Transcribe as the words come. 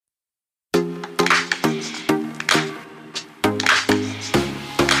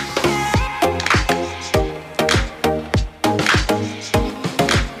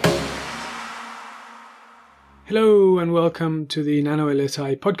Hello and welcome to the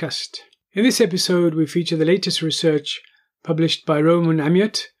NanoLSI podcast. In this episode, we feature the latest research published by Roman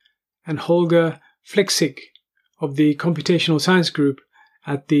Amiot and Holger Flechsig of the Computational Science Group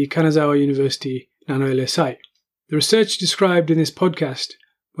at the Kanazawa University NanoLSI. The research described in this podcast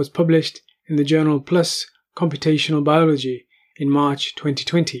was published in the journal PLOS Computational Biology in March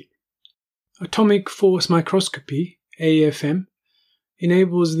 2020. Atomic force microscopy, AFM,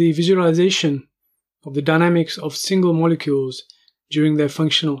 enables the visualization of the dynamics of single molecules during their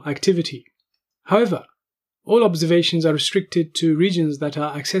functional activity. However, all observations are restricted to regions that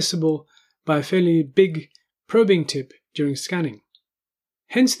are accessible by a fairly big probing tip during scanning.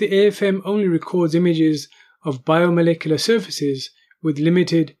 Hence, the AFM only records images of biomolecular surfaces with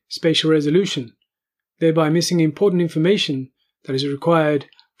limited spatial resolution, thereby missing important information that is required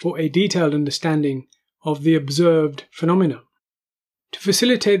for a detailed understanding of the observed phenomena. To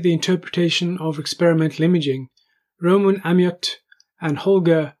facilitate the interpretation of experimental imaging, Roman Amiot and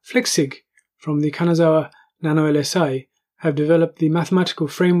Holger Flechsig from the Kanazawa NanoLSI have developed the mathematical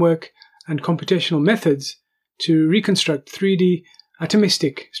framework and computational methods to reconstruct 3D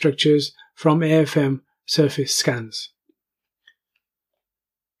atomistic structures from AFM surface scans.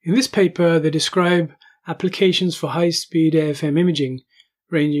 In this paper, they describe applications for high-speed AFM imaging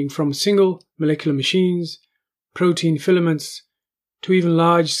ranging from single molecular machines, protein filaments, to even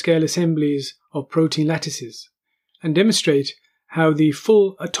large-scale assemblies of protein lattices, and demonstrate how the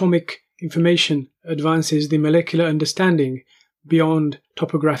full atomic information advances the molecular understanding beyond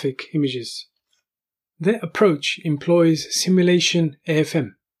topographic images. Their approach employs simulation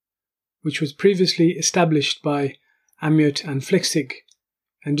AFM, which was previously established by Amiot and Flechsig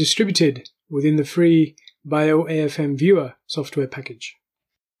and distributed within the free BioAFM Viewer software package.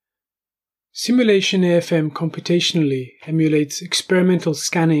 Simulation AFM computationally emulates experimental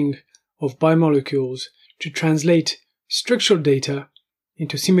scanning of biomolecules to translate structural data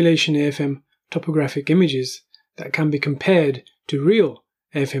into simulation AFM topographic images that can be compared to real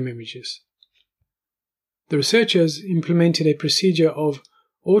AFM images. The researchers implemented a procedure of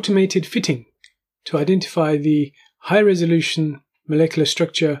automated fitting to identify the high-resolution molecular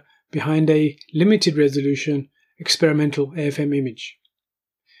structure behind a limited-resolution experimental AFM image.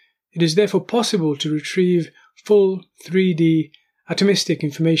 It is therefore possible to retrieve full 3D atomistic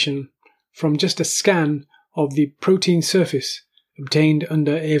information from just a scan of the protein surface obtained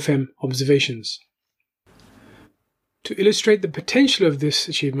under AFM observations. To illustrate the potential of this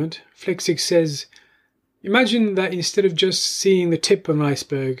achievement, Flechsig says, imagine that instead of just seeing the tip of an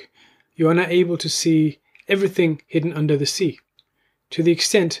iceberg, you are now able to see everything hidden under the sea, to the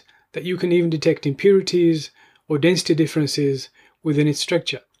extent that you can even detect impurities or density differences within its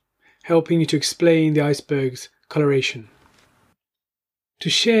structure, helping you to explain the iceberg's coloration.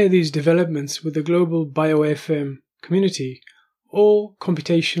 To share these developments with the global BioAFM community, all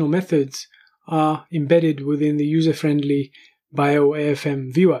computational methods are embedded within the user-friendly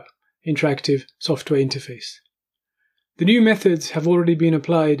BioAFM Viewer interactive software interface. The new methods have already been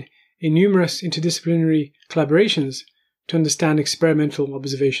applied in numerous interdisciplinary collaborations to understand experimental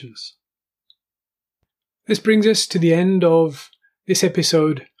observations. This brings us to the end of this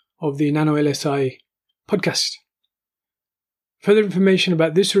episode of the NanoLSI podcast. Further information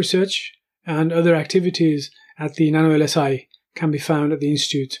about this research and other activities at the NanoLSI can be found at the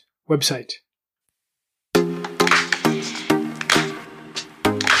Institute website.